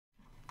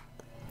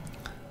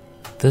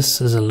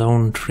This is a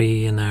lone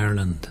tree in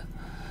Ireland.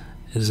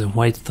 It is a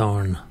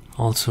whitethorn,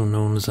 also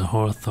known as a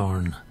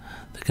hawthorn,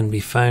 that can be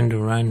found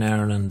around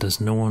Ireland,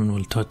 as no one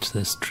will touch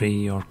this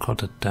tree or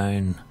cut it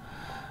down.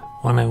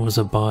 When I was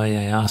a boy,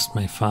 I asked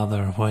my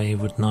father why he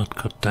would not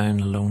cut down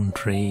a lone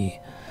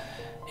tree.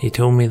 He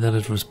told me that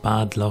it was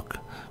bad luck,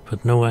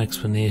 but no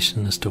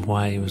explanation as to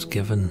why he was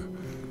given.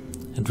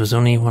 It was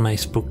only when I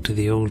spoke to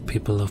the old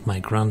people of my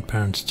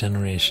grandparents'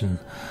 generation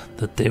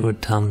that they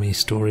would tell me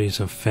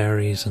stories of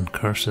fairies and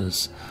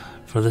curses,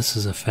 for this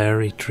is a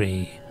fairy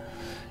tree.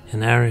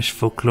 In Irish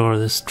folklore,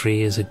 this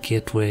tree is a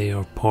gateway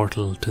or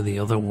portal to the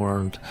other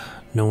world,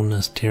 known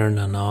as Tir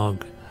na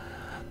Nog,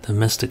 the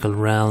mystical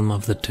realm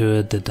of the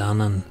Tuatha De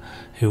Danann,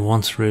 who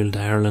once ruled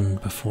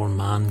Ireland before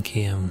man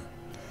came.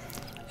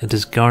 It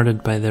is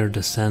guarded by their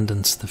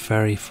descendants, the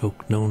fairy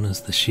folk known as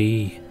the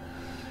Sidhe.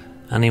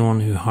 Anyone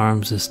who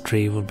harms this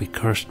tree will be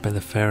cursed by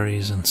the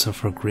fairies and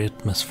suffer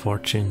great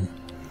misfortune.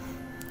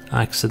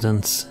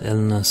 Accidents,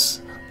 illness,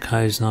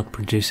 cows not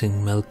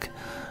producing milk,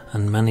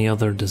 and many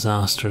other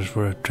disasters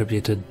were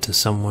attributed to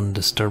someone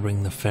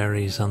disturbing the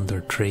fairies and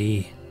their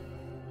tree.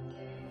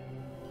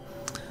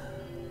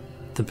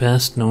 The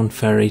best known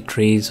fairy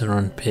trees are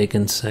on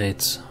pagan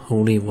sites,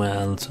 holy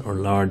wells, or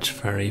large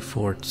fairy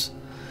forts.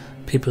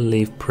 People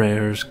leave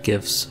prayers,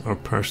 gifts, or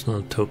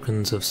personal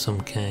tokens of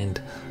some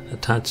kind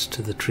attached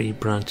to the tree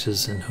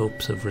branches in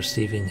hopes of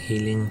receiving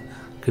healing,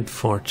 good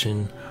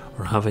fortune,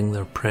 or having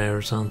their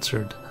prayers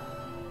answered.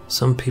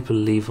 Some people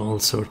leave all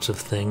sorts of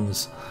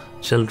things: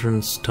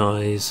 children's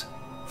toys,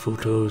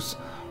 photos,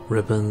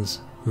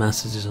 ribbons,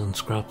 messages on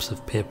scraps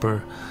of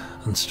paper,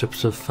 and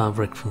strips of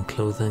fabric from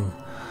clothing,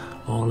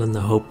 all in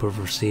the hope of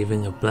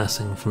receiving a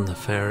blessing from the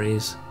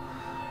fairies.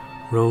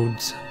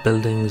 Roads,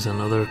 buildings and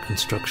other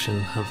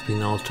construction have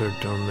been altered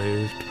or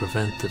moved to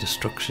prevent the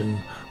destruction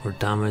or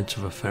damage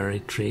of a fairy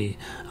tree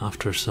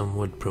after some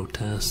would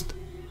protest.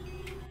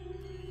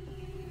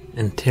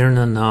 In Tir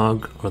na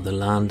Nog, or the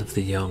land of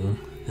the young,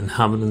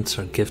 inhabitants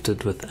are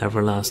gifted with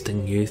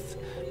everlasting youth,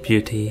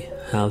 beauty,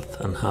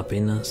 health and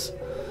happiness.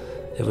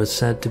 It was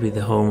said to be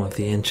the home of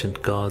the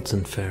ancient gods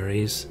and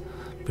fairies,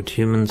 but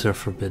humans are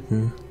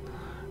forbidden.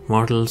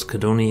 Mortals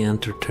could only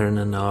enter Tir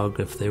na Nog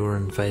if they were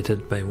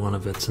invited by one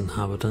of its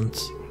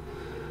inhabitants.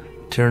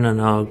 Tir na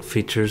Nog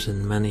features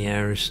in many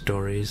Irish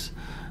stories,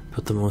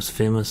 but the most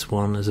famous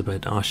one is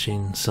about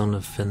Oisín, son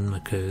of Finn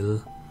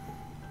MacCool.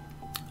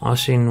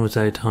 Oisín was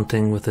out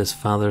hunting with his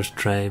father's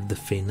tribe, the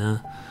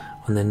Fianna,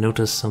 when they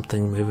noticed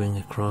something moving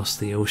across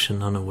the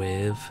ocean on a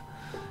wave.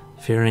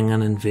 Fearing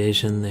an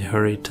invasion, they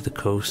hurried to the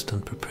coast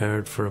and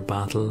prepared for a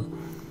battle,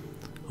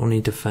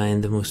 only to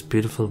find the most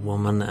beautiful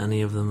woman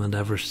any of them had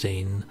ever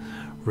seen,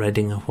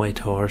 riding a white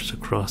horse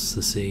across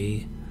the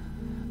sea.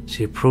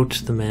 She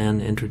approached the men,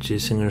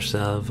 introducing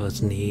herself as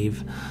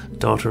Niamh,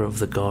 daughter of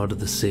the god of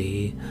the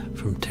sea,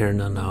 from Tir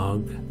na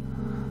Nog.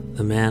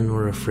 The men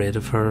were afraid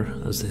of her,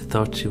 as they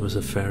thought she was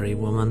a fairy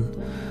woman,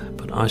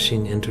 but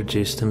Oisín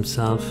introduced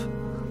himself.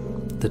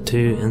 The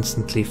two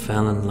instantly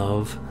fell in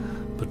love,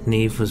 but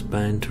Niamh was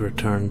bound to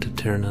return to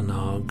Tir na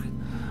Nog.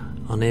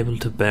 Unable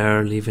to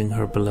bear leaving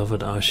her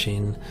beloved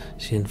Oisín,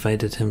 she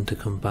invited him to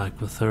come back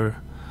with her.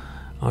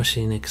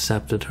 Oisín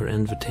accepted her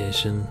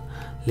invitation,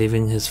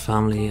 leaving his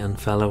family and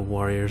fellow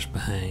warriors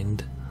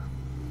behind.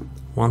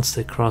 Once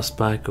they crossed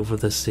back over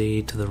the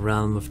sea to the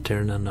realm of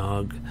Tir na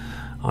Nog,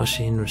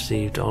 Oisín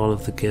received all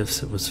of the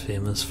gifts it was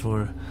famous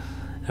for: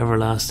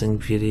 everlasting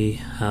beauty,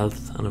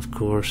 health, and of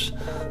course,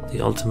 the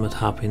ultimate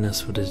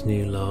happiness with his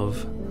new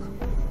love.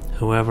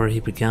 However, he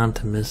began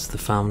to miss the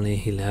family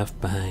he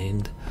left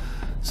behind,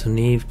 so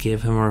Niamh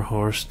gave him her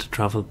horse to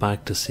travel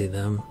back to see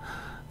them,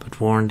 but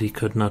warned he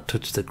could not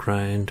touch the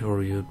ground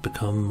or he would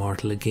become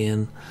mortal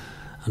again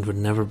and would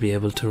never be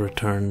able to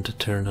return to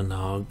Tir na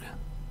Nog.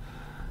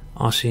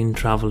 Oisín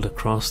travelled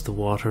across the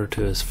water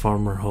to his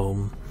former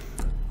home,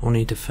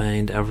 only to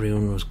find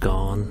everyone was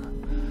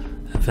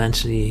gone.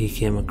 Eventually he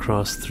came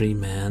across 3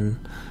 men,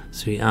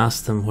 so he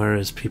asked them where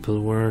his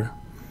people were.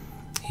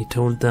 He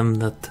told them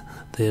that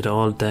they had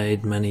all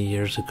died many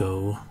years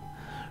ago.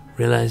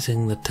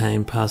 Realizing that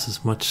time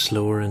passes much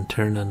slower in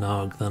Tir na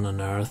Nog than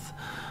on earth,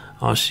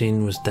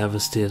 Oisín was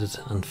devastated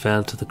and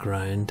fell to the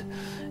ground,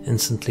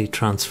 instantly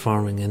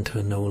transforming into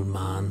an old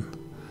man.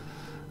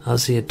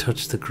 As he had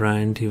touched the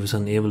ground, he was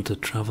unable to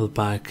travel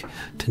back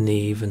to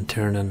Niamh in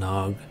Tir na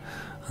Nog,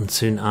 and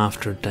soon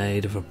after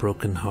died of a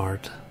broken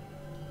heart.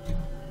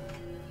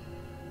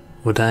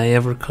 Would I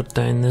ever cut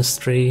down this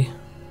tree?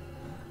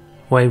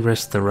 Why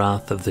risk the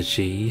wrath of the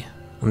Sidhe?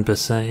 And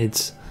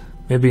besides,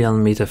 maybe I'll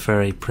meet a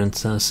fairy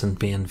princess and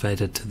be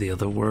invited to the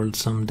other world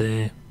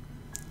someday.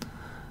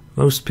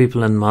 Most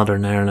people in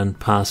modern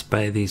Ireland pass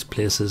by these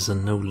places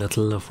and know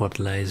little of what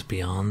lies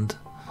beyond.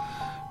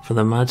 For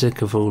the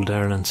magic of old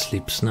Ireland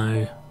sleeps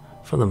now,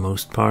 for the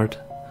most part.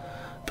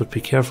 But be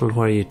careful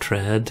where you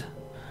tread.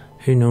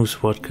 Who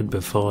knows what could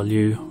befall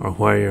you or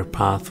where your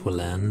path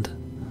will end.